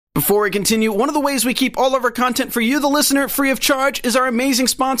Before we continue, one of the ways we keep all of our content for you, the listener, free of charge is our amazing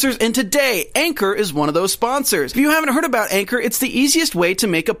sponsors, and today, Anchor is one of those sponsors. If you haven't heard about Anchor, it's the easiest way to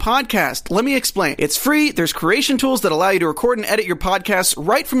make a podcast. Let me explain. It's free, there's creation tools that allow you to record and edit your podcasts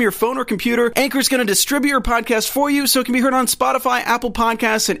right from your phone or computer. Anchor's going to distribute your podcast for you so it can be heard on Spotify, Apple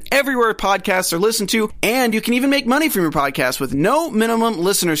Podcasts, and everywhere podcasts are listened to, and you can even make money from your podcast with no minimum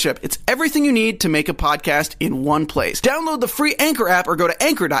listenership. It's everything you need to make a podcast in one place. Download the free Anchor app or go to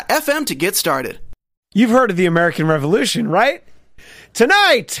anchor.fm to get started. You've heard of the American Revolution, right?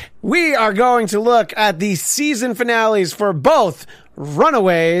 Tonight, we are going to look at the season finales for both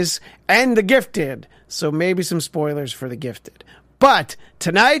Runaways and The Gifted. So maybe some spoilers for The Gifted. But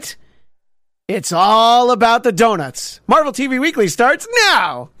tonight, it's all about the donuts. Marvel TV Weekly starts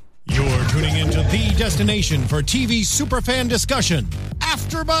now. You're tuning into the destination for TV superfan discussion,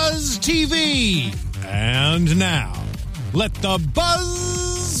 AfterBuzz TV. And now, let the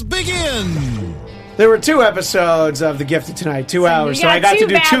buzz begin. There were 2 episodes of The Gifted tonight, 2 hours, so I got to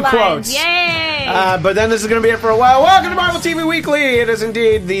do 2 quotes. Yay! But then this is going to be it for a while. Welcome to Marvel TV Weekly. It is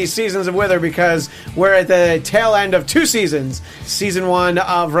indeed the Seasons of Wither because we're at the tail end of 2 seasons. Season 1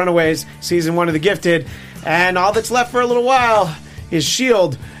 of Runaways, Season 1 of The Gifted, and all that's left for a little while is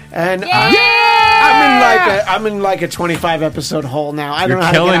S.H.I.E.L.D. And I'm in like a 25 episode hole now. I don't know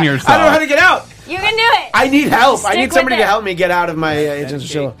how to get out. Yourself. I don't know how to get out. You can do it. I need help. I need Stick somebody with to it. help me get out of my Agents of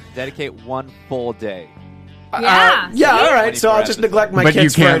S.H.I.E.L.D. Dedicate one full day. Yeah. Yeah, all right. So I'll just neglect my But you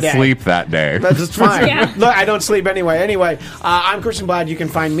kids for a can't day. sleep that day. That's fine. Yeah. Look, I don't sleep anyway. Anyway, I'm Christian Blad. You can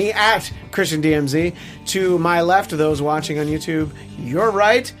find me at Christian DMZ. To my left, those watching on YouTube, you're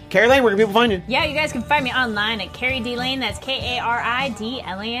right. Carrie Lane, where can people find you? Yeah, you guys can find me online at Carrie D Lane. That's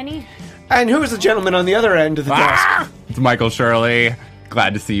KARIDLANE. And who is the gentleman on the other end of the desk? It's Michael Shirley.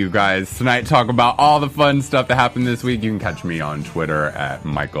 Glad to see you guys tonight. Talk about all the fun stuff that happened this week. You can catch me on Twitter at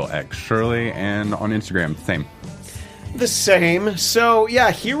Michael X Shirley and on Instagram, same. The same. So,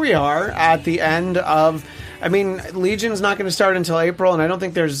 yeah, here we are at the end of... I mean, Legion's not going to start until April, and I don't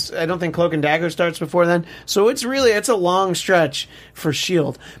think Cloak and Dagger starts before then. So it's a long stretch for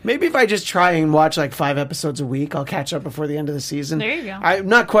S.H.I.E.L.D. Maybe if I just try and watch like 5 episodes a week, I'll catch up before the end of the season. There you go. I'm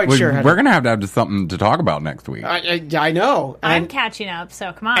not quite sure. We're going to have something to talk about next week. I know. I'm And, catching up,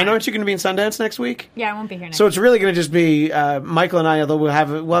 so come on. and aren't you going to be in Sundance next week? Yeah, I won't be here next So it's really going to just be Michael and I, although we'll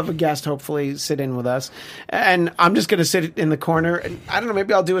have a guest hopefully sit in with us. And I'm just going to sit in the corner. And I don't know,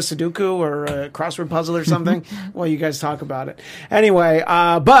 maybe I'll do a Sudoku or a crossword puzzle or something while you guys talk about it. Anyway,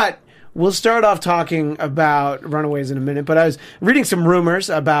 but we'll start off talking about Runaways in a minute. But I was reading some rumors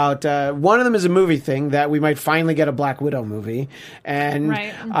about one of them is a movie thing that we might finally get a Black Widow movie. And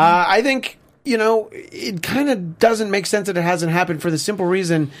Right. Mm-hmm. I think... You know, it kind of doesn't make sense that it hasn't happened for the simple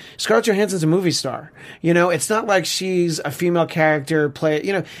reason Scarlett Johansson's a movie star. You know, it's not like she's a female character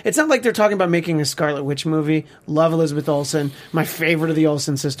it's not like they're talking about making a Scarlet Witch movie. Love Elizabeth Olsen, my favorite of the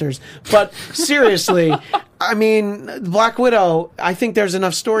Olsen sisters. But seriously, I mean, Black Widow, I think there's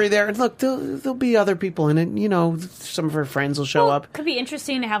enough story there. And look, there'll be other people in it. You know, some of her friends will show up. Could be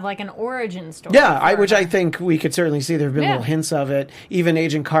interesting to have like an origin story. Yeah, which for I her. think we could certainly see. There have been Yeah. little hints of it. Even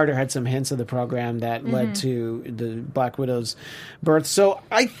Agent Carter had some hints of the program that led to the Black Widow's birth. So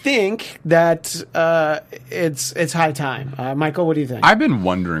I think that it's high time. Michael, what do you think? I've been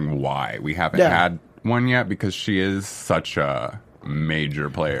wondering why we haven't Yeah. had one yet, because she is such a major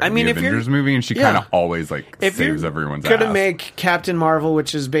player I mean, in if the you're- Avengers movie, and she yeah. kind of always if saves you're everyone's going to ass. make Captain Marvel,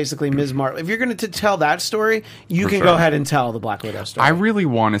 which is basically Ms. Marvel, if you're going to tell that story, you For can sure. go ahead and tell the Black Widow story. I really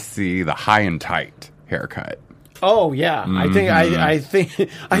want to see the high and tight haircut. Oh yeah, I think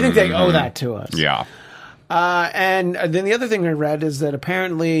they owe that to us. Yeah. And then the other thing I read is that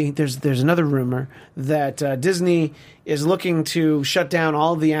apparently there's another rumor that Disney is looking to shut down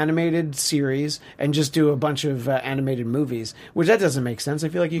all the animated series and just do a bunch of animated movies, which that doesn't make sense. I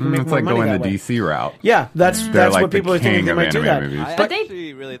feel like you can make It's more like money going that the way. DC route. Yeah, that's They're like what the people are thinking king they of might do that. animated movies. I But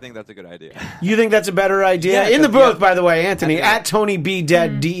actually really think that's a good idea. You think that's a better idea? Yeah, In the 'cause you booth, have- by the way, Anthony, Yeah. at Tony B.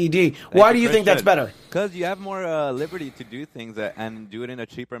 Dead DED. Why do you think that's better? Because you have more liberty to do things and do it in a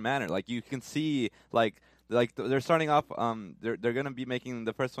cheaper manner. Like you can see, like they're starting off. They're gonna be making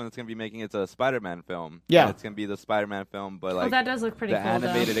the first one that's gonna be making it's a Spider-Man film. Yeah. And it's gonna be the Spider-Man film, but like that does look pretty the cool,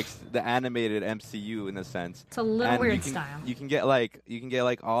 though. the animated MCU in a sense. It's a little And weird you can, style. You can get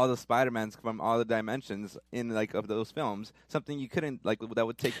like all the Spider-Mans from all the dimensions in like of those films. Something you couldn't like that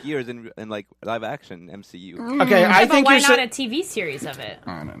would take years in like live action MCU. Okay, I But think why you're not so- a TV series of it?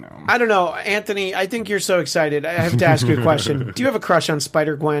 I don't know. I don't know, Anthony. I think you're so excited. I have to ask you a question. Do you have a crush on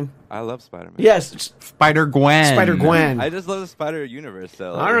Spider-Gwen? I love Spider-Man. Yes. Spider Spider-Gwen. Spider-Gwen. I just love the Spider Universe,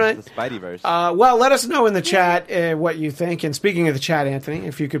 though. All right. The Spideyverse. Well, let us know in the chat what you think. And speaking of the chat, Anthony,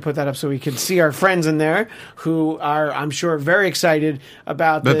 if you could put that up so we can see our friends in there who are, I'm sure, very excited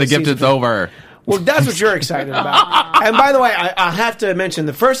about That the gift is over. Well, that's what you're excited about. And by the way, I have to mention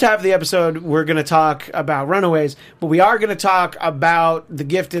the first half of the episode, we're going to talk about Runaways, but we are going to talk about The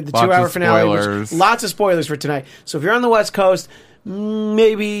Gifted, the 2-hour finale. Lots of spoilers for tonight. So if you're on the West Coast,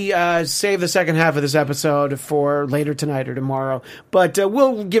 maybe save the second half of this episode for later tonight or tomorrow. But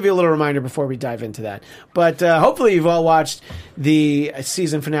we'll give you a little reminder before we dive into that. But hopefully you've all watched the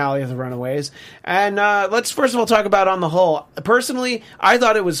season finale of The Runaways. And let's first of all talk about on the whole. Personally, I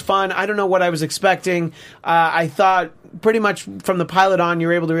thought it was fun. I don't know what I was expecting. I thought pretty much from the pilot on,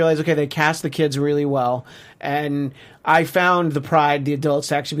 you're able to realize, okay, they cast the kids really well. And I found the adults,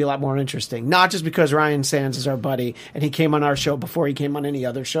 to actually be a lot more interesting. Not just because Ryan Sands is our buddy, and he came on our show before he came on any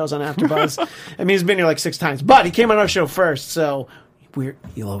other shows on AfterBuzz. I mean, he's been here like 6 times, but he came on our show first, so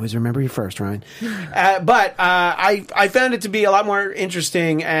you'll always remember you first, Ryan. But I found it to be a lot more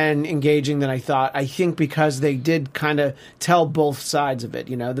interesting and engaging than I thought. I think because they did kind of tell both sides of it.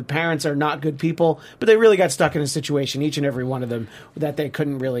 You know, the parents are not good people, but they really got stuck in a situation, each and every one of them, that they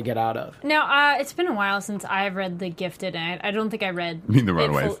couldn't really get out of. Now, it's been a while since I've read The Gifted, and I don't think I read... You mean The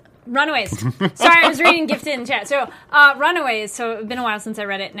Runaways? Runaways. Sorry, I was reading Gifted in chat. So, Runaways, so it's been a while since I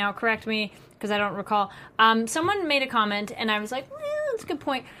read it. Now, correct me, because I don't recall. Someone made a comment, and I was like, that's a good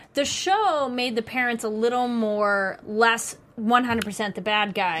point. The show made the parents a little less 100% the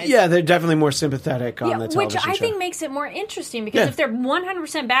bad guys. Yeah, they're definitely more sympathetic on the television which I show. think makes it more interesting, because if they're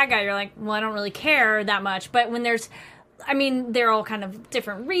 100% bad guy, you're like, well, I don't really care that much. But when they're all kind of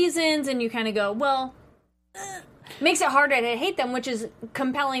different reasons, and you kind of go, well... makes it harder to hate them, which is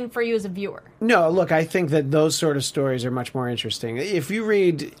compelling for you as a viewer. No, look, I think that those sort of stories are much more interesting. If you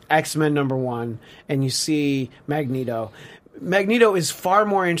read X-Men #1 and you see Magneto is far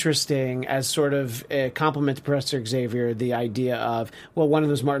more interesting as sort of a compliment to Professor Xavier, the idea of, well, one of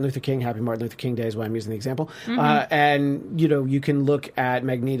them is Martin Luther King, happy Martin Luther King Day is why I'm using the example. Mm-hmm. And, you can look at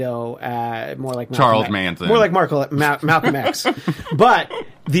Magneto more like Charles Manson. More like Malcolm X. But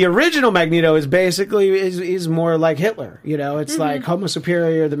the original Magneto is basically is more like Hitler. It's like Homo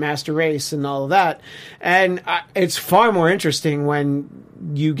superior, the master race, and all of that. And it's far more interesting when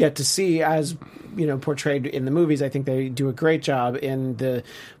you get to see, as portrayed in the movies. I think they do a great job in the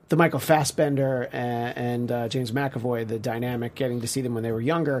Michael Fassbender and James McAvoy, the dynamic, getting to see them when they were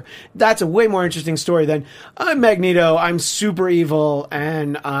younger. That's a way more interesting story than, I'm Magneto, I'm super evil,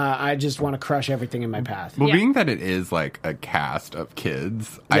 and I just want to crush everything in my path. Well, being that it is like a cast of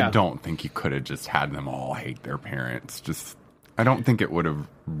kids, I don't think you could have just had them all hate their parents. I don't think it would have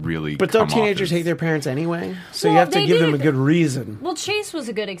really But don't teenagers hate their parents anyway? So you have to give them a good reason. Well, Chase was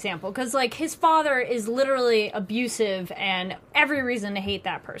a good example, because his father is literally abusive and every reason to hate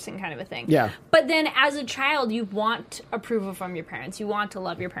that person, kind of a thing. Yeah. But then as a child, you want approval from your parents. You want to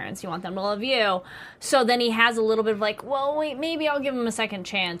love your parents. You want them to love you. So then he has a little bit of well, wait, maybe I'll give him a second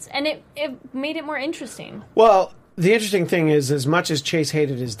chance. And it made it more interesting. Well, the interesting thing is, as much as Chase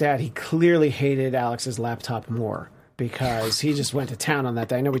hated his dad, he clearly hated Alex's laptop more, because he just went to town on that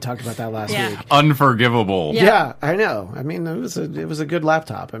day. I know we talked about that last week. Unforgivable. Yeah, I know. I mean, it was a good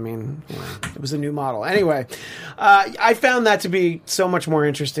laptop. I mean, it was a new model. Anyway, I found that to be so much more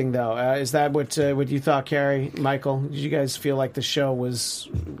interesting, though. Is that what you thought, Carrie, Michael? Did you guys feel like the show was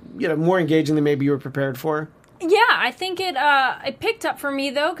more engaging than maybe you were prepared for? Yeah, I think it picked up for me,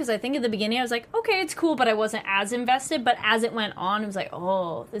 though, because I think at the beginning I was like, okay, it's cool, but I wasn't as invested. But as it went on, it was like,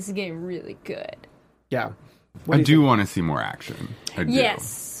 oh, this is getting really good. Yeah. I do want to see more action. I do.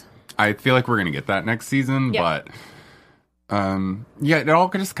 Yes. I feel like we're going to get that next season, but it all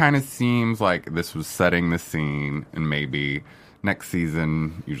just kind of seems like this was setting the scene, and maybe next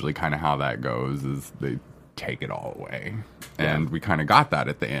season, usually kind of how that goes is they take it all away. And we kind of got that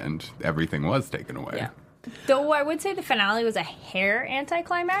at the end. Everything was taken away. Yeah. Though I would say the finale was a hair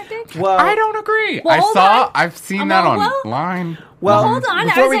anticlimactic. Well, I don't agree. Well, I've seen that online. Well, hold on.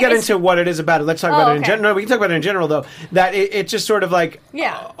 Before we get into what it is about it, let's talk about it in okay. general. No, we can talk about it in general, though. That it just sort of like,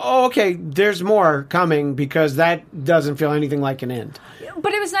 Yeah. oh, okay, there's more coming, because that doesn't feel anything like an end.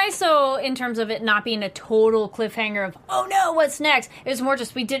 But it was nice, though, in terms of it not being a total cliffhanger of, oh no, what's next? It was more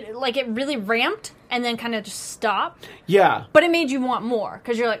just, it really ramped and then kind of just stopped. Yeah. But it made you want more,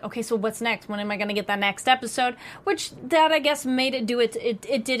 because you're like, okay, so what's next? When am I going to get that next episode? Which, that, I guess, made it do it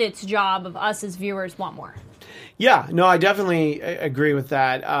did its job of us as viewers want more. Yeah, no, I definitely agree with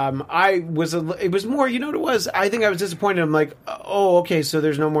that. It was more, you know what it was? I think I was disappointed. I'm like, oh, okay, so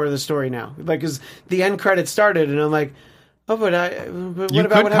there's no more of the story now. Like, 'cause the end credits started, and I'm like, Oh, but what You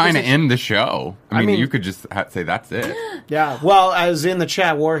about could what happens kind of end the show. I mean, you could just say that's it. Yeah, well, as in the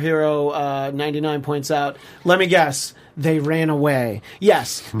chat, War Hero 99 points out, let me guess, they ran away.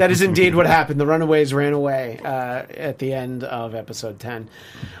 Yes, that is indeed what happened. The Runaways ran away at the end of episode 10.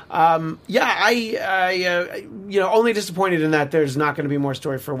 I only disappointed in that there's not going to be more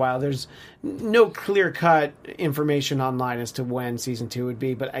story for a while. There's no clear-cut information online as to when season 2 would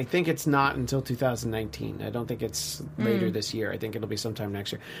be, but I think it's not until 2019. I don't think it's later this year. I think it'll be sometime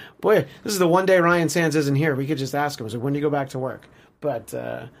next year. Boy, this is the one day Ryan Sands isn't here. We could just ask him, so when do you go back to work? But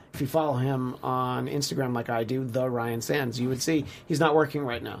if you follow him on Instagram like I do, the Ryan Sands, you would see he's not working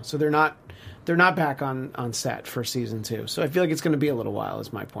right now. So they're not back on set for season 2. So I feel like it's going to be a little while.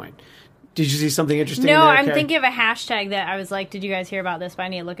 Is my point. Did you see something interesting? No, in there, I'm Carrie? thinking of a hashtag that I was like, did you guys hear about this? But I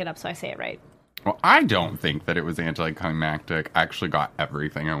need to look it up so I say it right. Well, I don't think that it was anticlimactic. I actually got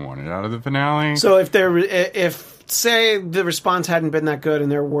everything I wanted out of the finale. So if say the response hadn't been that good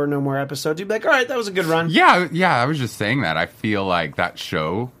and there were no more episodes, you'd be like, all right, that was a good run. Yeah, I was just saying that. I feel like that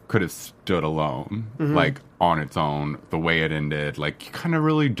show could have stood alone, like on its own, the way it ended. Like, you kind of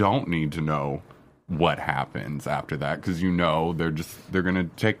really don't need to know what happens after that, because they're gonna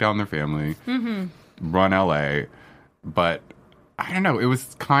take down their family, run LA. But I don't know, it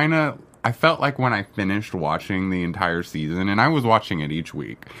was kind of, I felt like when I finished watching the entire season, and I was watching it each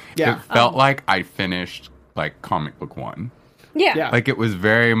week, it felt like I finished like comic book 1. Yeah. Like, it was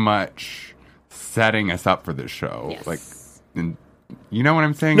very much setting us up for this show. Yes. Like, and you know what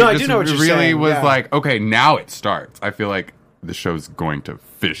I'm saying? No, it I do know what you're really saying, was yeah. like, okay, now it starts. I feel like the show's going to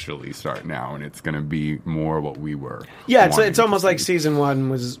officially start now, and it's going to be more what we were. Yeah, wanting it's almost to like see. season 1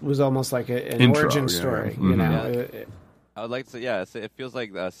 was almost like an Intro, origin yeah. story. Mhm. You know, I would like to, it feels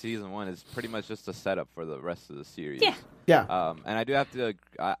like season 1 is pretty much just a setup for the rest of the series. Yeah. yeah. And I do have to,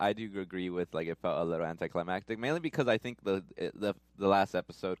 I do agree with, like, it felt a little anticlimactic, mainly because I think the last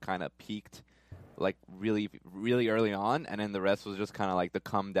episode kind of peaked, like, really, really early on, and then the rest was just kind of like the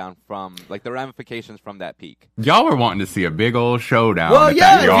come down from, like, the ramifications from that peak. Y'all were wanting to see a big old showdown. Well, at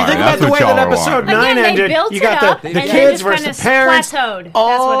yeah, that if you yard. think about That's the way what that y'all were episode wanting. 9 Again, they ended, built you it got up, the and then kids just versus kinda the parents. plateaued. That's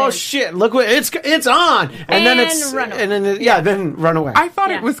Oh what it is. shit! Look what it's on, and then it's run away. and then then run away. I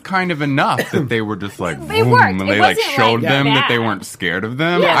thought Yeah. it was kind of enough that they were just like, It boom, worked. and It they like wasn't, showed like, them that they bad. weren't scared of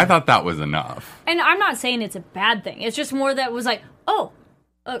them. Yeah. I thought that was enough. And I'm not saying it's a bad thing. It's just more that it was like,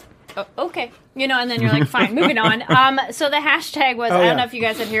 okay, and then you're like, fine, moving on. So the hashtag was, I don't know if you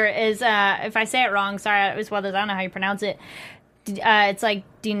guys had heard it, is if I say it wrong, sorry, as well as I don't know how you pronounce it. It's like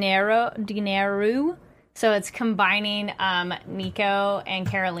Dinero. So it's combining Nico and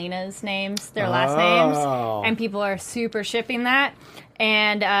Carolina's names, their last names, and people are super shipping that.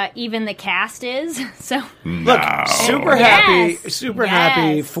 And even the cast is so. Look, super Yes.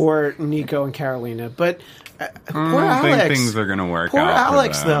 happy for Nico and Carolina, but poor I Alex. think things are going to work Poor out. for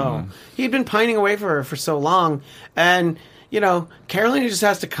Alex, them. though. He'd been pining away for her for so long, and Carolina just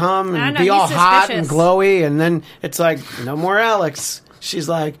has to come and be he's all hot and suspicious. glowy, and then it's like, no more Alex. She's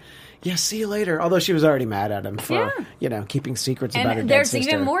like, yeah, see you later. Although she was already mad at him for, keeping secrets about her And dead there's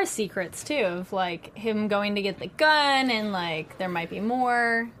sister. even more secrets too, of like him going to get the gun, and like there might be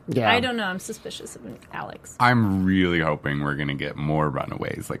more. Yeah. I don't know. I'm suspicious of Alex. I'm really hoping we're going to get more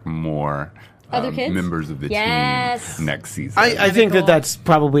Runaways, like more Other kids? members of the Yes. team next season. I think cool. that's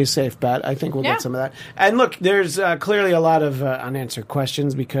probably a safe bet. I think we'll Yeah. get some of that. And look, there's clearly a lot of unanswered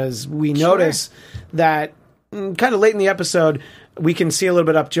questions because we notice that kind of late in the episode, we can see a little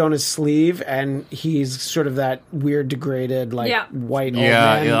bit up Jonah's sleeve, and he's sort of that weird, degraded, like white old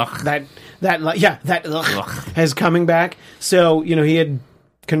man. ugh. That is coming back. So he had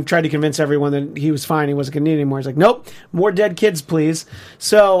tried to convince everyone that he was fine, he wasn't going to need anymore. He's like, nope, more dead kids, please.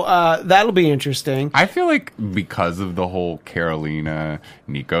 So that'll be interesting. I feel like because of the whole Carolina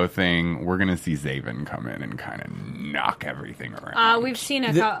Nico thing, we're going to see Zaven come in and kind of knock everything around. We've seen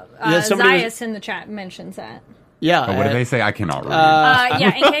a somebody was- Zayas in the chat mentions that. Yeah. But what did they say? I cannot read.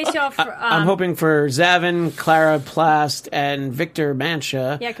 In case y'all. I'm hoping for Zavin, Clara Plast, and Victor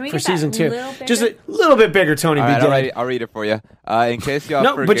Mancha can we for get that season 2. little bigger? Just a little bit bigger, Tony All B. right, Dead. I'll read it for you. In case y'all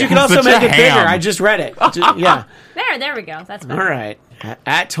No, forget. but you can also Such make a it bigger. ham. I just read it. Yeah. There we go. That's better. All right.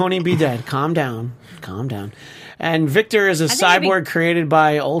 At Tony B. Dead. Calm down. And Victor is a think it'd be- cyborg created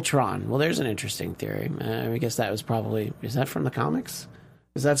by Ultron. Well, there's an interesting theory. I guess that was probably... Is that from the comics?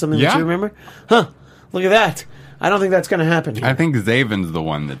 Is that something that Yeah. you remember? Huh. Look at that. I don't think that's going to happen here. I think Zaven's the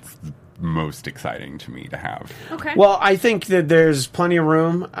one that's most exciting to me to have. Okay. Well, I think that there's plenty of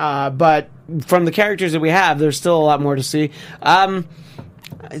room, but from the characters that we have, there's still a lot more to see.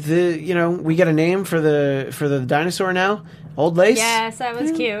 We get a name for the dinosaur now. Old Lace? Yes, that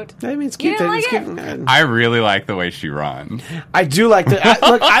was cute. I mean, it's You cute. didn't It's like cute. I really like the way she runs. I do like the...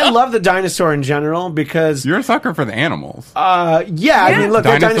 look, I love the dinosaur in general because... You're a sucker for the animals. I mean, look...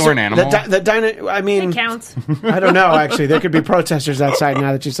 Dinosaur and animal? I mean... It counts. I don't know, actually. There could be protesters outside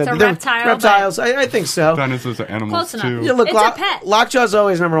now that you said... It's a They're reptile, reptiles. I think so. Dinosaurs are animals, Close enough. too. Yeah, look, It's a pet. Lockjaw's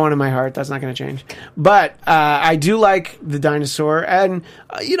always number one in my heart. That's not going to change. But I do like the dinosaur, and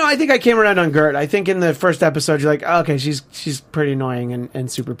I think I came around on Gert. I think in the first episode, you're like, okay, she's pretty annoying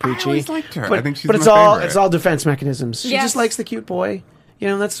and super preachy. I always liked her. But, I think she's but my favorite. it's all defense mechanisms. She Yes. just likes the cute boy.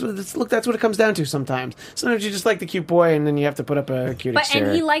 That's what it comes down to sometimes. Sometimes you just like the cute boy, and then you have to put up a cute exterior.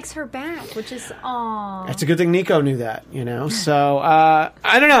 And he likes her back, which is aw. It's a good thing Nico knew that, So, I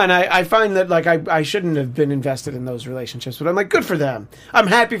don't know, and I find that, like, I shouldn't have been invested in those relationships, but I'm like, good for them. I'm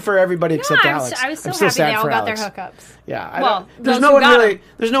happy for everybody except Alex. I was I'm so happy sad they all for got Alex. their hookups. Yeah. Well, there's those no who one got really. 'em.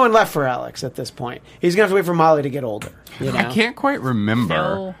 There's no one left for Alex at this point. He's going to have to wait for Molly to get older. I can't quite remember.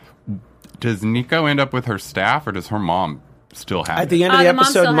 No. Does Nico end up with her staff, or does her mom still have At the it? end of the the mom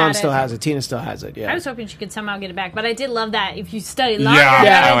episode, still Mom had still it. has it. Tina still has it. Yeah. I was hoping she could somehow get it back, but I did love that. If you study longer, Yeah,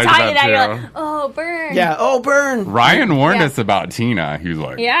 I and like tell you that that, you're too. like, oh, burn. Yeah. Oh, burn. Ryan warned Yeah. us about Tina. He was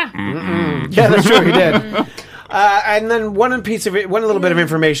like, Yeah. Yeah, that's true. He did. And then one little bit of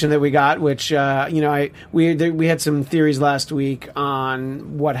information that we got, which we had some theories last week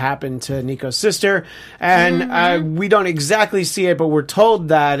on what happened to Nico's sister, and we don't exactly see it, but we're told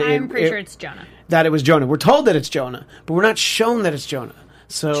that I'm pretty sure it's Jonah. that it was Jonah. We're told that it's Jonah, but we're not shown that it's Jonah.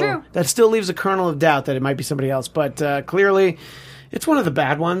 So True. that still leaves a kernel of doubt that it might be somebody else. But clearly, it's one of the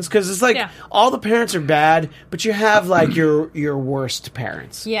bad ones because it's like all the parents are bad, but you have like your worst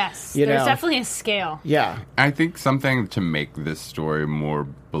parents. Yes. You There's know. definitely a scale. Yeah. I think something to make this story more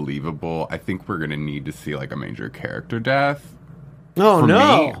believable, I think we're going to need to see like a major character death. Oh, For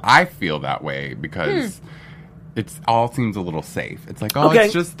no. me, I feel that way because it all seems a little safe. It's like, Okay.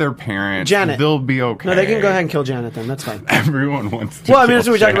 it's just their parents. Janet. They'll be okay. No, they can go ahead and kill Janet then. That's fine. Everyone wants to Well, I mean, that's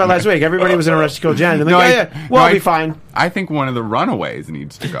kill what we talked about Janet. last week. Everybody was in a rush to kill Janet. I'm like, No, I'll I- be fine. I think one of the runaways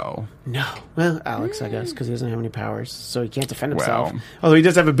needs to go. No. Well, Alex, I guess, because he doesn't have any powers, so he can't defend himself. Well. Although he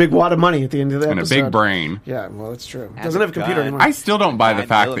does have a big wad of money at the end of the And a episode. big brain. Yeah, well, that's true. And Doesn't a have a computer gun. anymore. I still don't buy the 9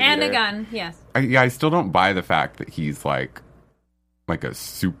 fact that And a Peter. gun, yes. I still don't buy the fact that he's like a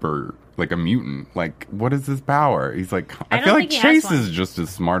super, like a mutant. Like, what is his power? He's like, I don't feel like think he has Chase one. is just as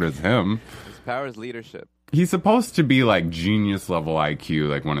smart as him. His power is leadership. He's supposed to be like genius level IQ,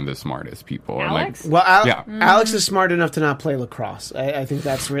 like one of the smartest people. And, like, Alex? Well, Yeah. Alex is smart enough to not play lacrosse. I think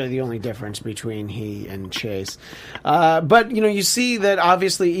that's really the only difference between he and Chase. But you see that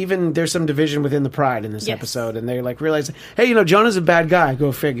obviously even there's some division within the Pride in this Yes. episode, and they like realize, hey, Jonah's a bad guy.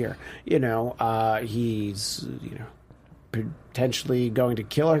 Go figure. He's potentially going to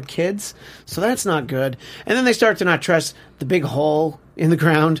kill our kids, so that's not good. And then they start to not trust the big hole in the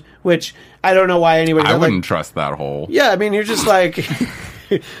ground, which I don't know why anybody. I like, wouldn't trust that hole. yeah, I mean, you're just like.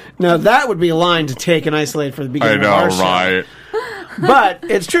 Now that would be a line to take and isolate for the I beginning know, of our show. right? But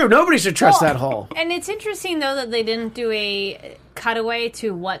it's true. Nobody should trust that hole. And it's interesting, though, that they didn't do a cutaway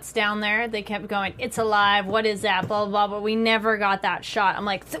to what's down there. They kept going, it's alive, what is that, blah, blah, blah. But we never got that shot. I'm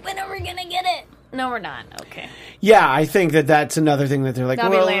like, so when are we going to get it? No, we're not. Okay. Yeah, I think that's another thing that they're like,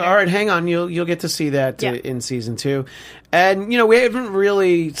 That'll be well, later. all right, hang on, you'll get to see that Yeah. in season 2. And we haven't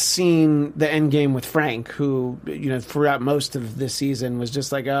really seen the end game with Frank, who throughout most of this season was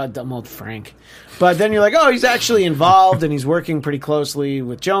just like, oh, dumb old Frank. But then you're like, oh, he's actually involved and he's working pretty closely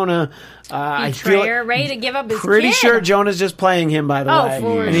with Jonah. I feel Betrayer, ready to give up his pretty kid. sure Jonah's just playing him, by the Oh, way,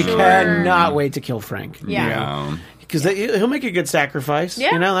 for and he sure. cannot wait to kill Frank. Yeah. Because he'll make a good sacrifice.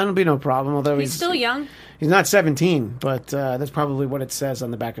 Yeah. That'll be no problem. Although He's still young. He's not 17, but that's probably what it says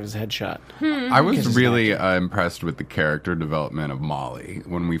on the back of his headshot. I was really impressed with the character development of Molly.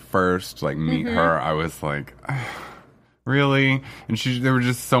 When we first meet her, I was like, really? And there were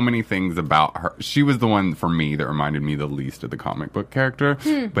just so many things about her. She was the one for me that reminded me the least of the comic book character.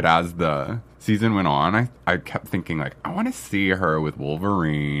 But as the season went on, I kept thinking I want to see her with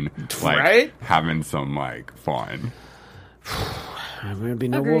Wolverine, Right? having some fun. There's going to be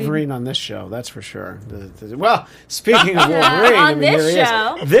no Agreed. Wolverine on this show, that's for sure. Well, speaking of Wolverine, On this here he is.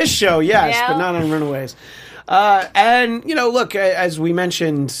 show. This show, yes, Yeah. but not on Runaways. And look, as we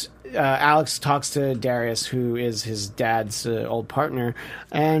mentioned, Alex talks to Darius, who is his dad's old partner,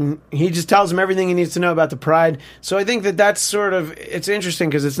 and he just tells him everything he needs to know about the Pride. So I think that's sort of, it's interesting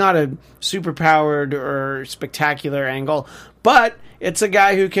because it's not a super-powered or spectacular angle, but it's a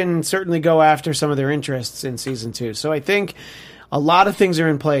guy who can certainly go after some of their interests in season 2. So I think a lot of things are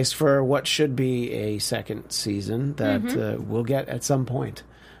in place for what should be a second season that we'll get at some point,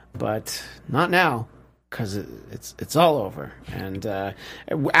 but not now. because it's all over. And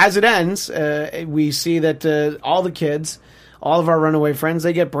as it ends, we see that all the kids, all of our runaway friends,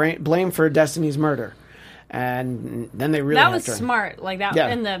 they get blamed for Destiny's murder. And then they really that was smart, like that,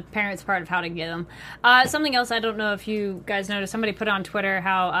 in the parents' part of how to get them. Something else, I don't know if you guys noticed. Somebody put on Twitter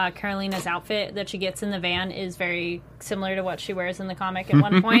how Carolina's outfit that she gets in the van is very similar to what she wears in the comic. At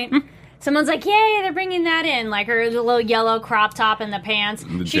one point, someone's like, "Yay, they're bringing that in!" Like her little yellow crop top and the pants.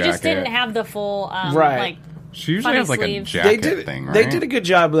 She just didn't have the full like. She usually has like sleeve. a jacket thing, right? They did a good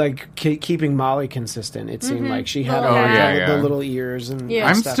job, like keeping Molly consistent. It seemed like she had the little ears and. Yeah.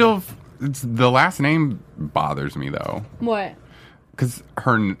 I'm stuff. still. The last name bothers me though. What? Because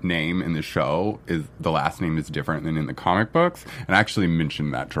her name in the show is the last name is different than in the comic books, and I actually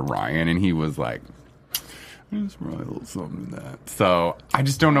mentioned that to Ryan, and he was like, "There's probably a little something in that." So I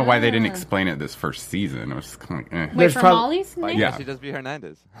just don't know why they didn't explain it this first season. I was kind of like, Wait, for Molly's name? Yeah. She does be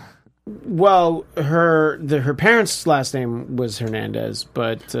Hernandez. Well, her parents' last name was Hernandez,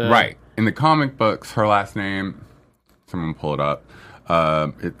 but right in the comic books, her last name. Someone pull it up.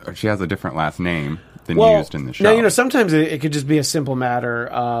 She has a different last name than used in the show. No, sometimes it could just be a simple matter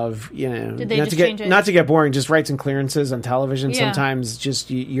of, Did they just change it? Not to get boring, just rights and clearances on television. Yeah. Sometimes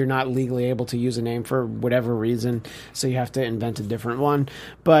just you're not legally able to use a name for whatever reason, so you have to invent a different one.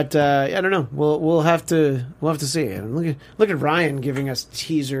 But I don't know. We'll have to see. And look at Ryan giving us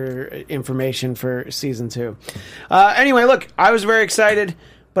teaser information for season 2. Anyway, look, I was very excited,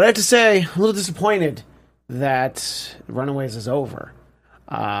 but I have to say, a little disappointed that Runaways is over.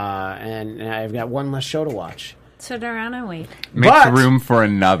 And I've got one less show to watch. So Dorana, wait. Makes room for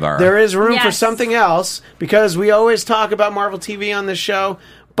another. There is room for Yes. something else, because we always talk about Marvel TV on this show,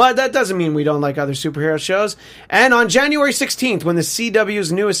 but that doesn't mean we don't like other superhero shows. And on January 16th, when the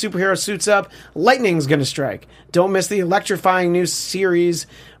CW's newest superhero suits up, lightning's going to strike. Don't miss the electrifying new series,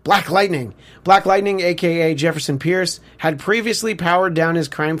 Black Lightning. Black Lightning, a.k.a. Jefferson Pierce, had previously powered down his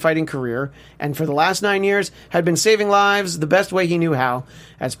crime-fighting career, and for the last 9 years had been saving lives the best way he knew how,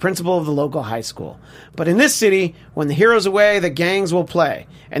 as principal of the local high school. But in this city, when the hero's away, the gangs will play.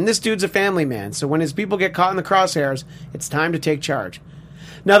 And this dude's a family man, so when his people get caught in the crosshairs, it's time to take charge.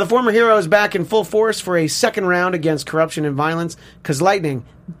 Now, the former hero is back in full force for a second round against corruption and violence, because lightning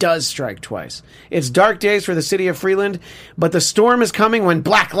does strike twice. It's dark days for the city of Freeland, but the storm is coming when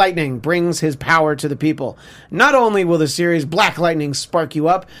Black Lightning brings his power to the people. Not only will the series Black Lightning spark you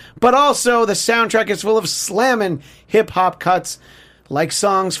up, but also the soundtrack is full of slammin' hip-hop cuts, like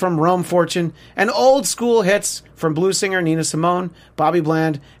songs from Rome Fortune, and old-school hits from blues singer Nina Simone, Bobby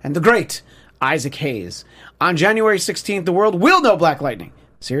Bland, and the great Isaac Hayes. On January 16th, the world will know Black Lightning.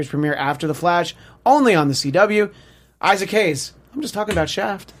 Series premiere after The Flash, only on the CW. Isaac Hayes. I'm just talking about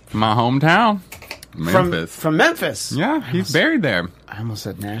Shaft. My hometown, Memphis. From Memphis. Yeah, he's buried there. I almost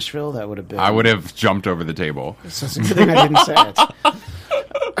said Nashville. That would have been... I would have jumped over the table. So it's a good thing I didn't say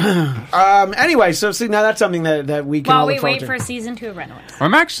it. Anyway, so see, now that's something that we can all look forward wait to. for season 2 of Runaways.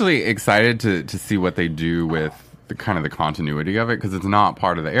 I'm actually excited to see what they do with the kind of the continuity of it, because it's not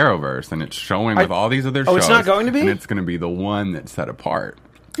part of the Arrowverse, and it's showing with all these other shows. Oh, it's not going to be? And it's going to be the one that's set apart.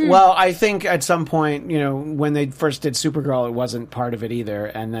 Well, I think at some point, when they first did Supergirl, it wasn't part of it either,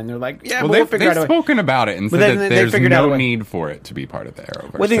 and then they're like, "Yeah, we'll figure out a way." They've spoken about it and But said then that they there's figured out a no way. need for it to be part of the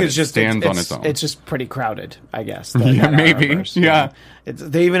Arrowverse. Well, I think that it's just stands on its own. It's just pretty crowded, I guess. Yeah, that maybe. Arrowverse, Yeah.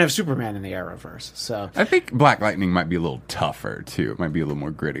 They even have Superman in the Arrowverse, so I think Black Lightning might be a little tougher too. It might be a little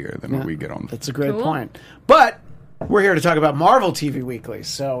more grittier than what we get on. that's a great Cool. point. But we're here to talk about Marvel TV Weekly,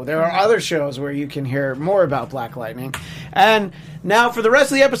 so there are other shows where you can hear more about Black Lightning. And now for the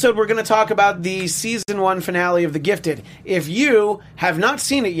rest of the episode, we're going to talk about the Season 1 finale of The Gifted. If you have not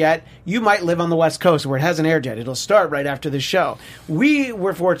seen it yet, you might live on the West Coast where it hasn't aired yet. It'll start right after this show. We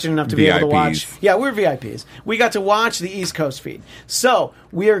were fortunate enough to be able to watch... VIPs. Yeah, we're VIPs. We got to watch the East Coast feed. So,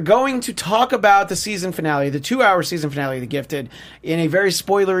 we are going to talk about the season finale, the 2-hour season finale of The Gifted, in a very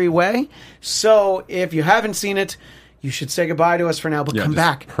spoilery way. So, if you haven't seen it, you should say goodbye to us for now, but Yeah, come just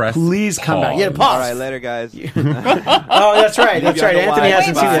back. press Please come back. pause. Yeah, pause. All right, later, guys. Oh, that's right. That's right. Maybe Anthony otherwise.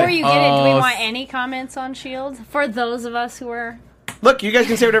 hasn't Wait, seen before it. you get it, do we Oh, want any comments on S.H.I.E.L.D. for those of us who are... Look, you guys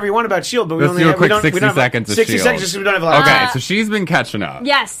can say whatever you want about S.H.I.E.L.D., but we Let's only do a have, quick we don't, 60 we don't have, seconds of 60 S.H.I.E.L.D. seconds just so we don't have a lot of Okay, time. so she's been catching up.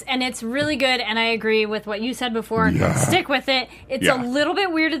 Yes, and it's really good, and I agree with what you said before. Yeah. Stick with it. It's Yeah. a little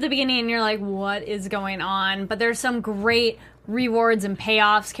bit weird at the beginning, and you're like, what is going on? But there's some great rewards and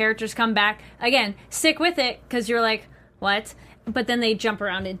payoffs. Characters come back. Again, stick with it, because you're like, what? But then they jump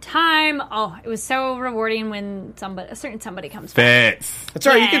around in time. Oh, it was so rewarding when a certain somebody comes back. Fitz. That's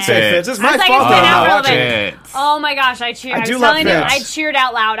all right. You can say Yeah. Fitz. It's I my was like, fault it's that been I'm out not for a watching little it. bit. Oh my gosh, I do was love telling you, Fitz. I cheered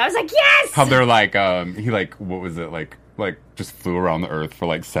out loud. I was like, yes! How they're like, he like, what was it, like just flew around the Earth for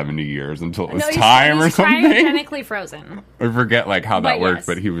like 70 years until it was No, time he's or something. cryogenically frozen. I forget like how that But worked, yes.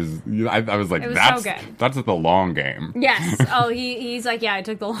 but he was. I was like, It was that's so good. that's the long game. Yes. Oh, he's like, yeah, I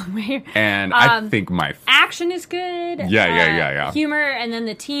took the long way. And I think my Action is good. Yeah. Humor, and then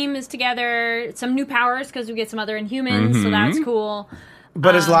the team is together. Some new powers because we get some other Inhumans, so that's cool.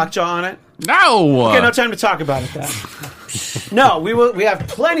 But is Lockjaw on it? no. Okay, no time to talk about it then. No, we have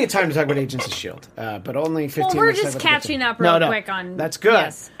plenty of time to talk about Agents of S.H.I.E.L.D., but only 15 Well, we're minutes. just left of the catching episode. up real No, quick on. That's good.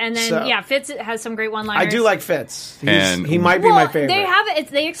 Yes, and then So- Fitz has some great one-liners. I do like Fitz. And- He might be my favorite.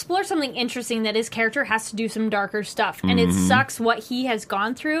 They explore something interesting that his character has to do some darker stuff, and it sucks what he has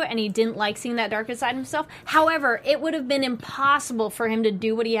gone through, and he didn't like seeing that darker side of himself. However, it would have been impossible for him to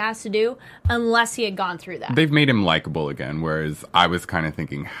do what he has to do unless he had gone through that. They've made him likable again, whereas I was kind of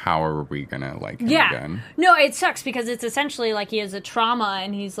thinking, how are we gonna like him again? No, it sucks because it's essentially like he has a trauma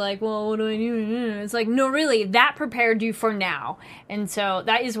and he's like, well, what do I do? It's like, no, really, that prepared you for now. And so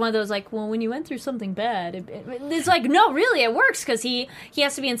that is one of those like, well, when you went through something bad, it's like, no, really, it works because he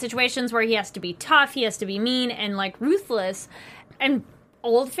has to be in situations where he has to be tough, he has to be mean and like ruthless. And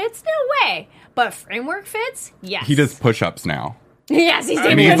old Fitz, no way. But framework Fitz, yes. He does push-ups now. Yes, he's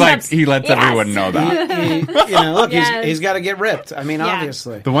doing And he's like, push-ups. he lets Yes. everyone know that. Look, Yes. he's got to get ripped. I mean, Yeah.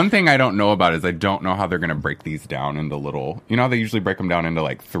 obviously. The one thing I don't know about is I don't know how they're going to break these down into little. You know how they usually break them down into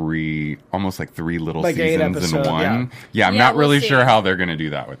like almost like three little Like 8 seasons in episodes, one. Yeah, I'm Yeah, not we'll really see. sure how they're going to do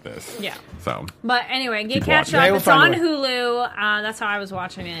that with this. Yeah. So But anyway, Keep catch watching. They up. will It's find on a way. Hulu. That's how I was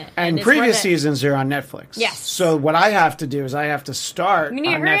watching it. And it's previous worth it. seasons are on Netflix. Yes. So what I have to do is I have to start We need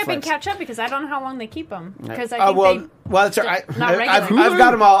to on hurry Netflix. up and catch up because I don't know how long they keep them. Because I think well, it's, not I've regular.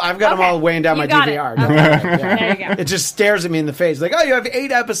 got them all. I've got them Okay. all weighing down You my got it. DVR. Okay. Yeah. There you go. It just stares at me in the face, like, oh, you have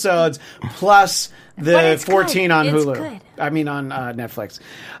 8 episodes plus But the it's 14 good. on It's Hulu. good. I mean, on Netflix.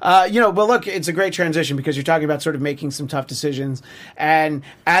 But look, it's a great transition because you're talking about sort of making some tough decisions. And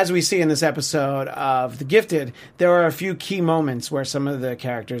as we see in this episode of The Gifted, there are a few key moments where some of the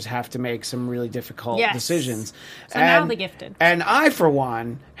characters have to make some really difficult Yes. decisions. So now The Gifted. And I, for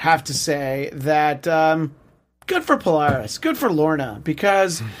one, have to say that good for Polaris, good for Lorna,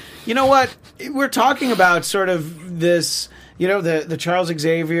 because you know what? We're talking about sort of this, the Charles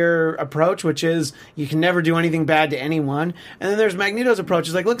Xavier approach, which is you can never do anything bad to anyone. And then there's Magneto's approach.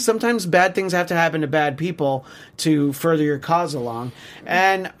 It's like, look, sometimes bad things have to happen to bad people to further your cause along.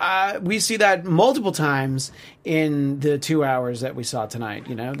 And we see that multiple times in the 2 hours that we saw tonight.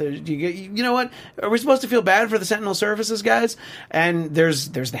 You know what? Are we supposed to feel bad for the Sentinel Services guys? And there's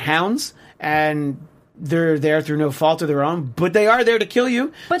the Hounds, and they're there through no fault of their own, but they are there to kill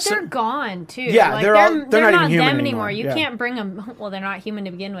you. But So- they're gone too. Yeah, like, they're not even human them anymore. You Yeah. can't bring them. Well, they're not human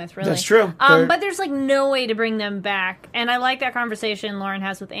to begin with, really. That's true. They're- But there's like no way to bring them back. And I like that conversation Lauren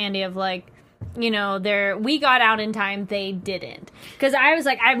has with Andy of like, we got out in time, they didn't. Because I was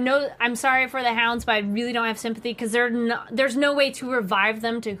like, I'm sorry for the Hounds, but I really don't have sympathy because there's no way to revive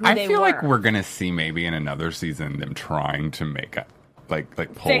them to who they were. I feel like we're gonna see maybe in another season them trying to make a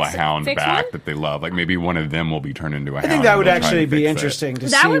pull Fix- a hound fix back one? that they love. Like maybe one of them will be turned into a hound. I think that would and they'll try actually to be fix it. interesting to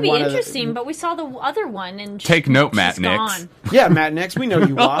see. that would be one of the- interesting, but we saw the other one and Take note, Matt she's Nix. gone. Yeah, Matt Nix, we know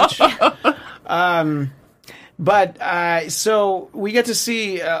you watch. So we get to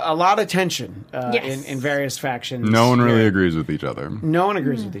see a lot of tension Yes. in various factions. No one really here. agrees with each other. No one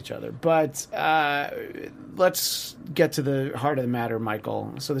agrees with each other. But let's get to the heart of the matter,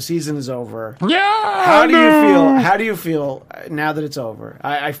 Michael. So the season is over. Yeah. How do you feel? How do you feel now that it's over?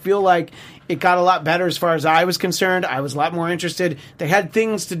 I feel like it got a lot better as far as I was concerned. I was a lot more interested. They had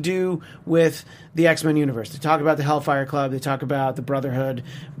things to do with the X-Men universe. They talk about the Hellfire Club. They talk about the Brotherhood,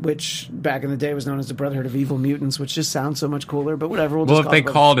 which back in the day was known as the Brotherhood of Evil Mutants, which just sounds so much cooler. But whatever. Well, just if call they it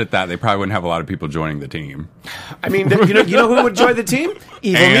called it that, they probably wouldn't have a lot of people joining the team. I mean, you know who would join the team?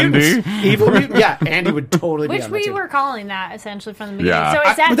 Evil Andy. Mutants. Evil Mutants. Yeah, Andy would totally be Which on the we team. were calling that essentially from the beginning. Yeah. So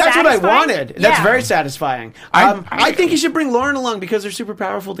is that But that's what I satisfying? wanted. That's Yeah. very satisfying. I think you should bring Lauren along because they're super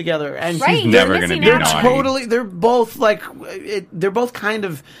powerful together. And Right, never you're gonna missing be out. naughty. totally. They're both like. They're both kind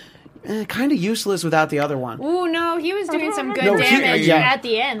of useless without the other one. Ooh, no, he was doing some good No, damage yeah. at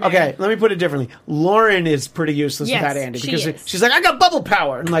the end. there. Okay, let me put it differently. Lauren is pretty useless Yes, without Andy she because is. she's like, I got bubble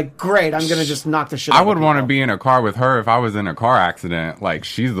power. And like, great, I'm gonna just knock the shit. I out would of want to people. be in a car with her if I was in a car accident. Like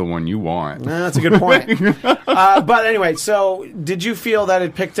she's the one you want. That's a good point. But anyway, so did you feel that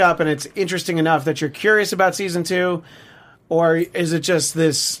it picked up and it's interesting enough that you're curious about season 2, or is it just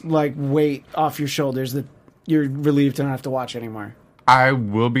this like weight off your shoulders that you're relieved to not have to watch anymore? I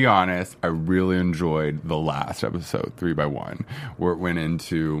will be honest, I really enjoyed the last episode, 3x1, where it went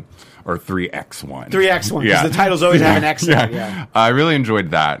into, or 3x1. 3X1, because the titles always have an X in it. Yeah. I really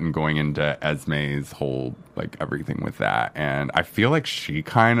enjoyed that and going into Esme's whole like everything with that. And I feel like she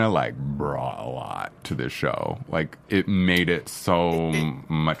kind of like brought a lot to this show. Like it made it so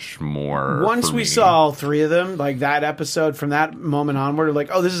much more. Once for we me. saw all three of them, like that episode, from that moment onward, like,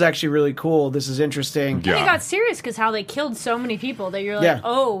 oh, this is actually really cool. This is interesting. Yeah. They got serious because how they killed so many people that you're like, Yeah.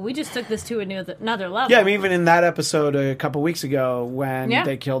 oh, we just took this to another level. Yeah, I mean, even in that episode a couple weeks ago when Yeah.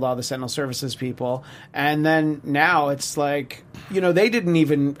 they killed all the Sentinel Services people, and then now it's like, they didn't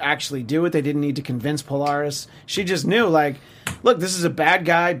even actually do it. They didn't need to convince Polaris. She just knew, like, look, this is a bad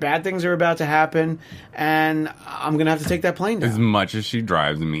guy. Bad things are about to happen, and I'm going to have to take that plane down. As much as she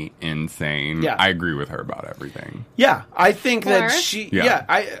drives me insane, Yeah. I agree with her about everything. Yeah, I think that Polaris? she. Yeah.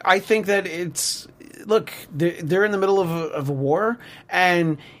 Yeah, I think that it's. Look, they're in the middle of a war,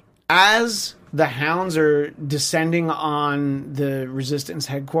 and as the Hounds are descending on the Resistance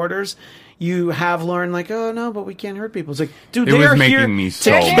headquarters, you have Lauren like, oh no, but we can't hurt people. It's like, dude, It they was are making here me to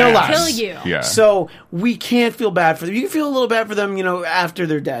so kill mad. us. Kill you. Yeah. So we can't feel bad for them. You can feel a little bad for them, after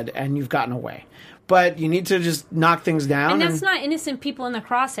they're dead and you've gotten away. But you need to just knock things down. And that's not innocent people in the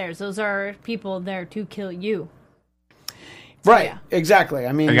crosshairs. Those are people there to kill you. right, yeah. exactly.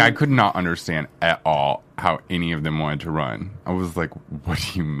 I mean, Like, I could not understand at all how any of them wanted to run. I was like, what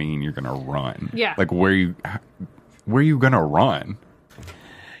do you mean you're gonna run? Yeah. Like where are you gonna run?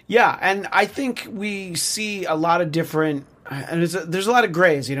 yeah, and I think we see a lot of different. And there's a lot of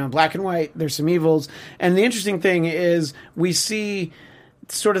grays, black and white. There's some evils, and the interesting thing is we see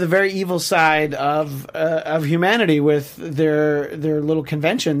sort of the very evil side of humanity with their little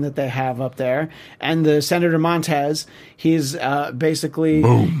convention that they have up there, and the Senator Montez. He's basically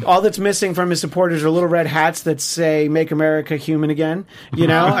all that's missing from his supporters are little red hats that say "Make America Human Again."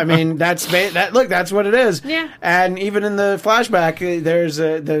 I mean, that's what it is. Yeah. And even in the flashback, there's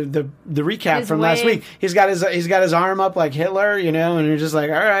the recap His from last wave. week. He's got his arm up like Hitler, and you're just like,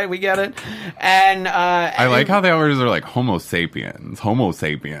 all right, we get it. And I like how they always are like Homo sapiens. Homo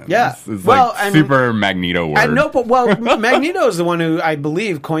sapiens. Yeah. It's Well, like and- super Magneto word. And Magneto is the one who I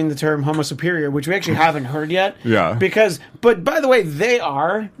believe coined the term Homo superior, which we actually haven't heard yet. Yeah. But by the way, they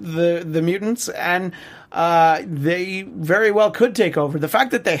are the mutants, and they very well could take over. The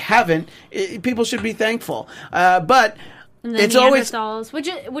fact that they haven't, people should be thankful. But And the it's always Neanderthals,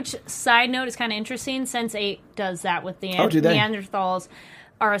 which side note is kind of interesting. Sense8 does that with the do they? Neanderthals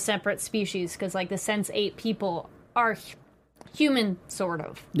are a separate species because like the Sense8 people are human, sort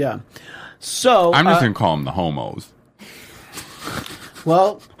of. yeah. So I'm just gonna call them the homos.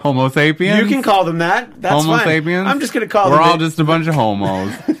 well, Homo sapiens. you can call them that. That's Homo fine. sapiens. I'm just going to call We're them all just a bunch of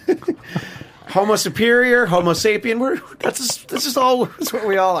homos. Homo superior, Homo sapien. That's just all. That's what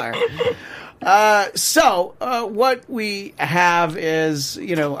we all are. So what we have is,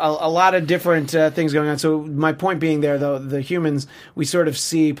 a lot of different things going on. So my point being there, though, the humans, we sort of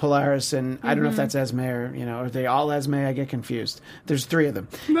see Polaris, and I don't know if that's Esme or, are they all Esme? I get confused. There's three of them.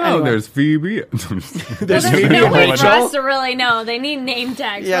 No, Anyway, there's Phoebe. there's There's Phoebe no and way for Rachel. us to really know. They need name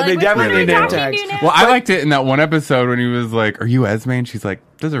tags. Yeah, We're they like, which definitely one are need we name talking tags. to now? Well, I liked it in that one episode when he was like, "Are you Esme?" And she's like,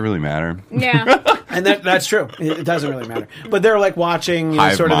 "Does it really matter?" Yeah. And that's true. It doesn't really matter. But they're like watching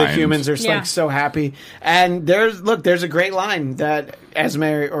Hive sort of the mind. humans are Yeah. like so happy. And there's a great line that Esme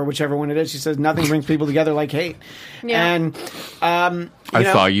or whichever one it is, she says, nothing brings people together like hate. Yeah. And I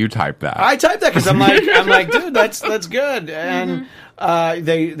saw you type that. I typed that because I'm like, dude, that's good. And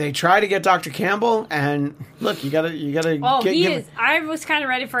they try to get Dr. Campbell, and look, you gotta Oh, give is. I was kind of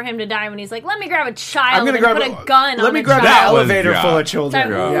ready for him to die when he's like, "Let me grab a child I'm gonna and grab put a gun on Let me a grab an child." That was- elevator yeah. full of children.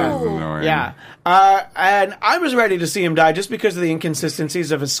 That- God, yeah. that was annoying. Yeah. And I was ready to see him die just because of the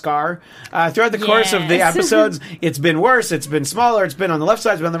inconsistencies of his scar. Throughout the course of the Yes. episodes, it's been worse, it's been smaller, it's been on the left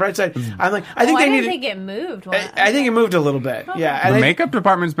side, it's been on the right side. I'm like, I think Why they didn't need they get moved? I think it moved a little bit. Yeah. The And makeup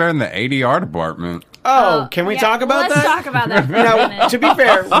department's better than the ADR department. can we Yeah, talk about let's that? talk about that for a Now, minute. to be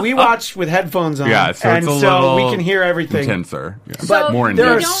fair, we watched with headphones on, Yeah, so and it's a so little we can hear everything. Intenser. Yeah. But more there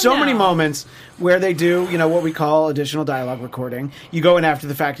are intense. so many know. moments where they do, what we call additional dialogue recording. You go in after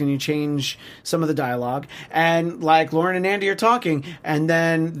the fact and you change some of the dialogue. And like Lauren and Andy are talking, and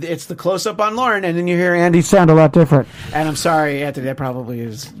then it's the close up on Lauren, and then you hear Andy sound a lot different. And I'm sorry, Anthony, that probably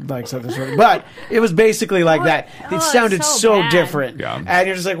is like something sort of, but it was basically like that. It it's sounded so so bad. different. Yeah. And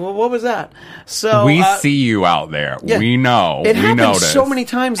you're just like, well, what was that? So We see you out there. yeah. We know. it we happened notice. so many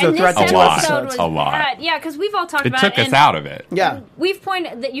times though And throughout this the two lot. episode episodes. was A lot. bad. Yeah, because we've all talked It about took it. us and out of it. Yeah. We've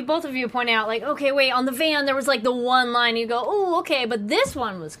pointed that both of you point out, like, okay, wait, on the van there was like the one line you go, oh, okay, but this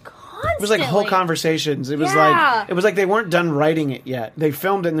one was It was like whole conversations. It was like they weren't done writing it yet. They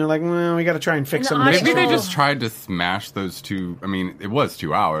filmed it and they're like, well, we got to try and fix some of this. Maybe they just tried to smash those two. I mean, it was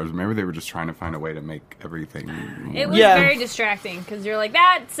 2 hours. Maybe they were just trying to find a way to make everything. It was very distracting because you're like,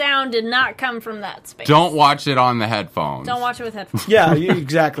 that sound did not come from that space. Don't watch it on the headphones. Don't watch it with headphones. Yeah,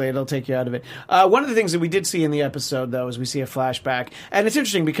 exactly. It'll take you out of it. One of the things that we did see in the episode, though, is we see a flashback. And it's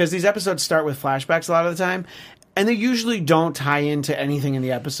interesting because these episodes start with flashbacks a lot of the time. And they usually don't tie into anything in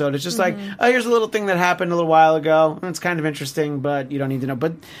the episode. It's just like, oh, here's a little thing that happened a little while ago. It's kind of interesting, but you don't need to know.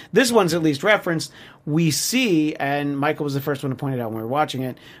 But this one's at least referenced. We see, and Michael was the first one to point it out when we were watching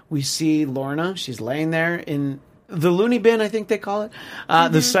it, we see Lorna. She's laying there in the loony bin, I think they call it,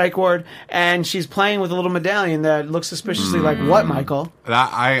 the psych ward, and she's playing with a little medallion that looks suspiciously like what, Michael?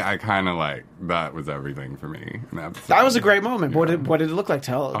 That I kind of like. That was everything for me. That was a great moment. Yeah. What did it look like?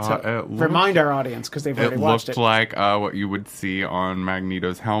 Remind our audience because they've already watched it. It looked like what you would see on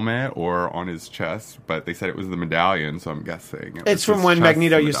Magneto's helmet or on his chest, but they said it was the medallion, so I'm guessing it's from when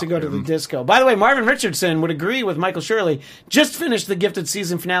Magneto used to go to the disco. By the way, Marvin Richardson would agree with Michael Shirley. Just finished the Gifted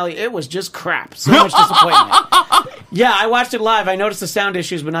season finale. It was just crap. So much disappointment. Yeah, I watched it live. I noticed the sound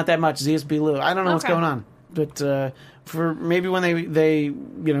issues, but not that much. ZSB Lou. I don't know what's going on, but. For maybe when they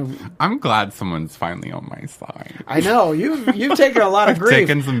I'm glad someone's finally on my side. I know you've taken a lot of grief.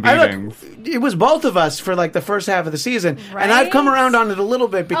 Taken some beatings. It was both of us for like the first half of the season, and I've come around on it a little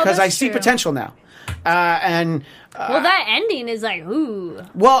bit because I see potential now. Well, that ending is like, ooh.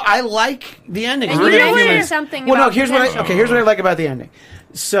 Well, I like the ending. And you know there's something. Well, no. Here's what I like about the ending.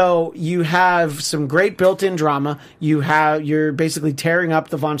 So you have some great built-in drama. You're basically tearing up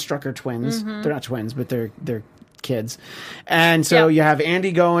the Von Strucker twins. Mm-hmm. They're not twins, but they're kids. And so you have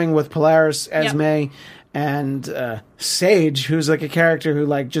Andy going with Polaris, Esme, and Sage, who's like a character who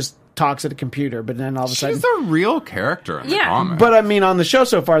like just talks at a computer, but then all of a sudden... She's a real character in the comics. But I mean, on the show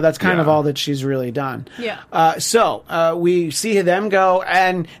so far, that's kind of all that she's really done. Yeah. So we see them go,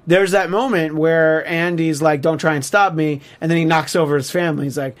 and there's that moment where Andy's like, don't try and stop me, and then he knocks over his family.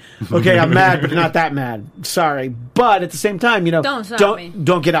 He's like, okay, I'm mad, but not that mad. Sorry. But at the same time,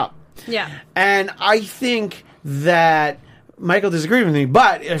 don't get up. Yeah. And I think that Michael disagreed with me,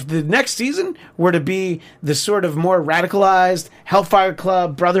 but if the next season were to be the sort of more radicalized Hellfire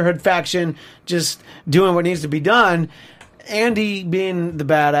Club, Brotherhood faction, just doing what needs to be done, Andy being the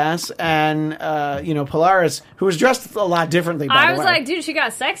badass, and Polaris, who was dressed a lot differently. I was like, dude, she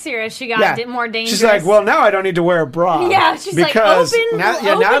got sexier as she got more dangerous. She's like, well, now I don't need to wear a bra. Yeah, she's because like,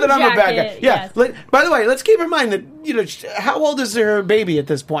 now that I'm a bad guy. Yeah. Yes. By the way, let's keep in mind that how old is her baby at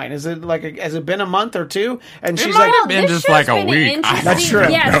this point? Is it like has it been a month or two? And she's like, been just like a week. That's true.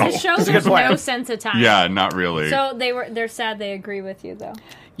 Yes, the show has no sense of time. Yeah, not really. So they're sad. They agree with you though.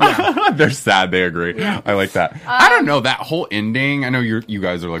 Yeah. They're sad. They agree. Yeah. I like that. I don't know that whole ending. I know you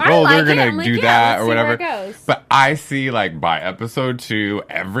guys are like, they're gonna do that or whatever. But I see like by episode 2,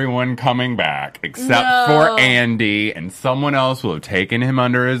 everyone coming back except for Andy, and someone else will have taken him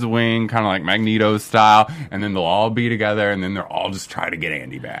under his wing, kind of like Magneto style, and then they'll all be together, and then they'll all just try to get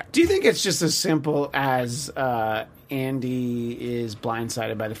Andy back. Do you think it's just as simple as Andy is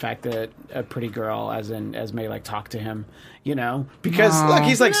blindsided by the fact that a pretty girl, as May, like talk to him? Because look,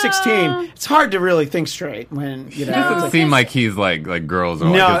 he's like 16. It's hard to really think straight when It doesn't seem like he's like girls are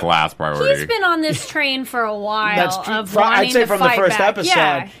like his last priority. He's been on this train for a while. That's true. I'd say from the first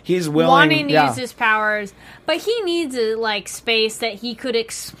episode, he's wanting to use his powers, but he needs a space that he could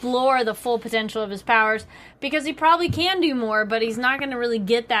explore the full potential of his powers. Because he probably can do more, but he's not going to really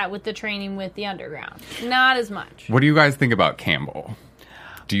get that with the training with the Underground. Not as much. What do you guys think about Campbell?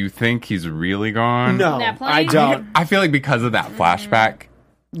 Do you think he's really gone? No, I don't. I feel like because of that flashback,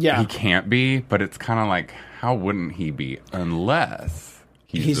 he can't be, but it's kind of like, how wouldn't he be unless...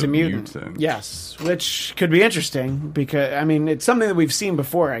 He's a mutant. Yes, which could be interesting because, I mean, it's something that we've seen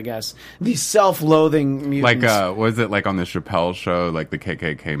before, I guess. These self-loathing mutants. Like, was it like on the Chappelle show, like the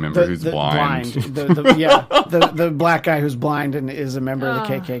KKK member who's blind? The black guy who's blind and is a member of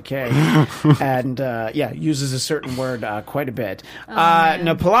the KKK. And, uses a certain word quite a bit.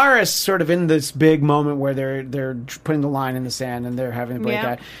 Now, Polaris, sort of in this big moment where they're putting the line in the sand and they're having to break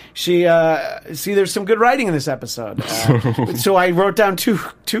out, she, there's some good writing in this episode. So I wrote down two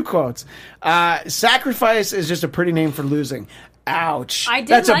quotes. Sacrifice is just a pretty name for losing. Ouch.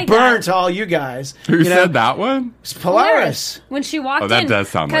 That's a burn to all you guys. Who said that one? It's Polaris. When she walked in. That does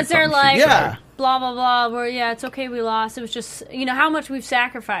sound like something. Because they're like, blah, blah, blah. It's okay, we lost. It was just, how much we've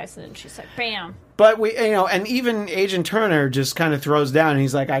sacrificed. And she's like, bam. But and even Agent Turner just kind of throws down and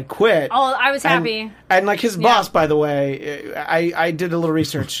he's like, I quit. Oh, I was happy. And like his boss, by the way, I did a little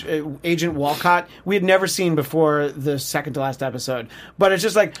research. Agent Walcott, we had never seen before the second to last episode. But it's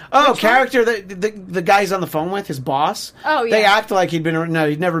just like, character that the guy's on the phone with, his boss. Oh, yeah. They act like he'd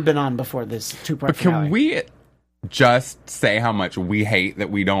never been on before this 2-part finale. Can we just say how much we hate that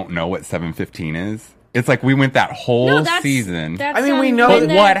we don't know what 715 is? It's like we went that whole season. We know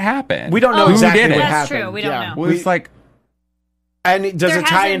but what happened. We don't know exactly what that's happened. That's true. We don't know. Well, it's like, and does it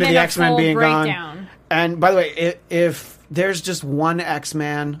tie into the X-Men being breakdown. gone? And by the way, if there's just one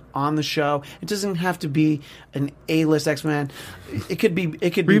X-Man on the show, it doesn't have to be an A-list X-Man. It could be.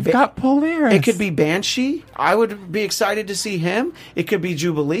 We've got Polaris. It could be Banshee. I would be excited to see him. It could be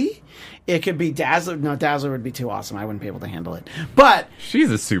Jubilee. It could be Dazzler. No, Dazzler would be too awesome. I wouldn't be able to handle it. But she's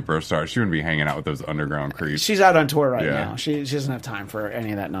a superstar. She wouldn't be hanging out with those underground creeps. She's out on tour right now. She doesn't have time for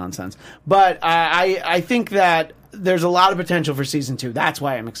any of that nonsense. But I think that there's a lot of potential for season 2. That's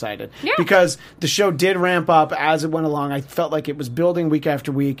why I'm excited. Yeah. Because the show did ramp up as it went along. I felt like it was building week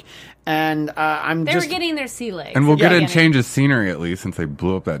after week. And They were getting their sea legs. And we'll get a change of scenery at least since they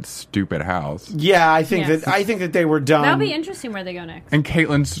blew up that stupid house. Yeah, I think that they were done. That'll be interesting where they go next. And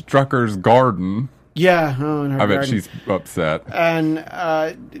Caitlin Strucker's garden. Yeah, I bet she's upset. And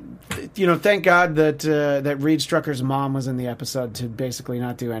thank God that Reed Strucker's mom was in the episode to basically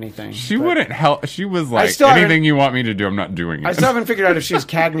not do anything. She wouldn't help. She was like, anything you want me to do, I'm not doing it. I still haven't figured out if she's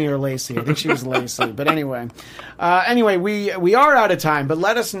Cagney or Lacey. I think she was Lacey. But anyway, we are out of time. But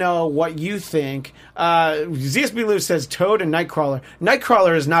let us know what you think. ZSB Lou says Toad and Nightcrawler.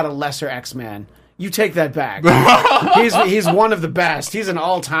 Nightcrawler is not a lesser X-Man. You take that back. He's one of the best. He's an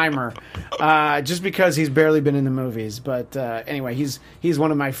all-timer, just because he's barely been in the movies. But anyway, he's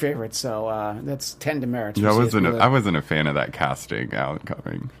one of my favorites. So that's 10 demerits. Yeah, I wasn't a fan of that casting, Alan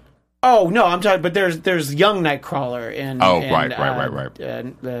Cumming. Oh no, I'm talking. But there's young Nightcrawler in right.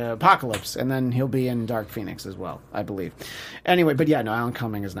 Apocalypse, and then he'll be in Dark Phoenix as well, I believe. Anyway, but yeah, no, Alan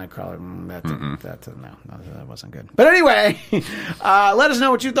Cumming is Nightcrawler. That wasn't good. But anyway, let us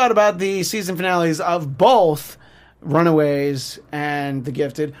know what you thought about the season finales of both Runaways and The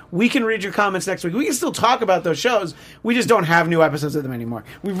Gifted. We can read your comments next week. We can still talk about those shows. We just don't have new episodes of them anymore.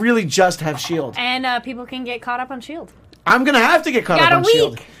 We really just have S.H.I.E.L.D. And people can get caught up on S.H.I.E.L.D. I'm gonna have to get caught up on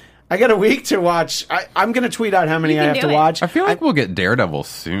S.H.I.E.L.D. I got a week to watch. I'm going to tweet out how many I have to watch. I feel like we'll get Daredevil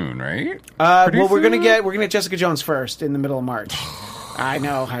soon, right? Well, we're going to get Jessica Jones first in the middle of March. I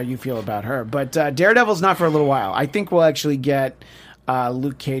know how you feel about her, but Daredevil's not for a little while. I think we'll actually get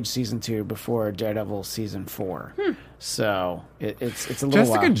Luke Cage season 2 before Daredevil season 4. So it's a little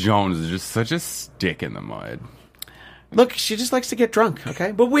while. Jessica Jones is just such a stick in the mud. Look, she just likes to get drunk,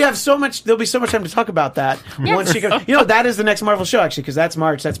 okay? But we have there'll be so much time to talk about that once she goes. That is the next Marvel show, actually, because that's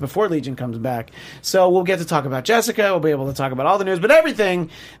March. That's before Legion comes back. So we'll get to talk about Jessica. We'll be able to talk about all the news. But everything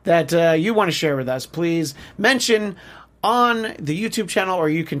that you want to share with us, please mention on the YouTube channel, or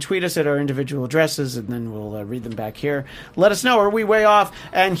you can tweet us at our individual addresses, and then we'll read them back here. Let us know. Are we way off?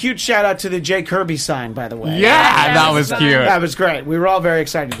 And huge shout out to the Jay Kirby sign, by the way. Yeah, that was cute. That was great. We were all very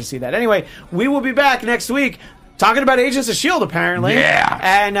excited to see that. Anyway, we will be back next week talking about Agents of S.H.I.E.L.D., apparently. Yeah.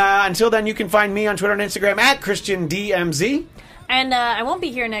 And until then, you can find me on Twitter and Instagram at ChristianDMZ. And I won't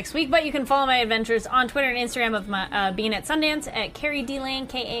be here next week, but you can follow my adventures on Twitter and Instagram of my being at Sundance at Carrie D Lane,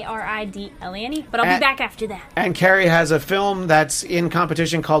 Karidlane. But I'll be back after that. And Carrie has a film that's in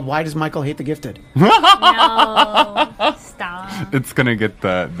competition called Why Does Michael Hate the Gifted? No, stop. It's gonna get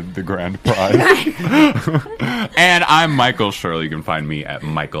the grand prize. And I'm Michael Shirley. You can find me at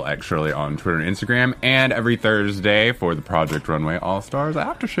Michael X Shirley on Twitter and Instagram, and every Thursday for the Project Runway All Stars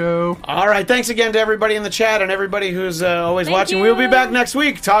After Show. All right, thanks again to everybody in the chat and everybody who's always watching. We'll be back next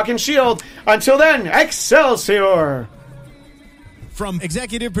week talking S.H.I.E.L.D. Until then, Excelsior! From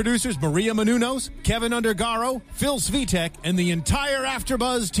executive producers Maria Menounos, Kevin Undergaro, Phil Svitek, and the entire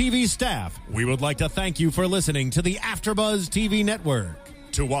AfterBuzz TV staff, we would like to thank you for listening to the AfterBuzz TV network.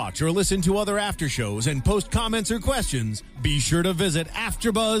 To watch or listen to other after shows and post comments or questions, be sure to visit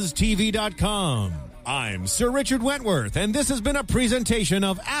AfterBuzzTV.com. I'm Sir Richard Wentworth, and this has been a presentation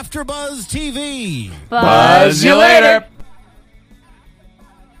of AfterBuzz TV. Buzz you later!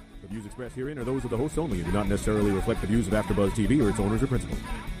 The views expressed herein are those of the hosts only and do not necessarily reflect the views of AfterBuzz TV or its owners or principals.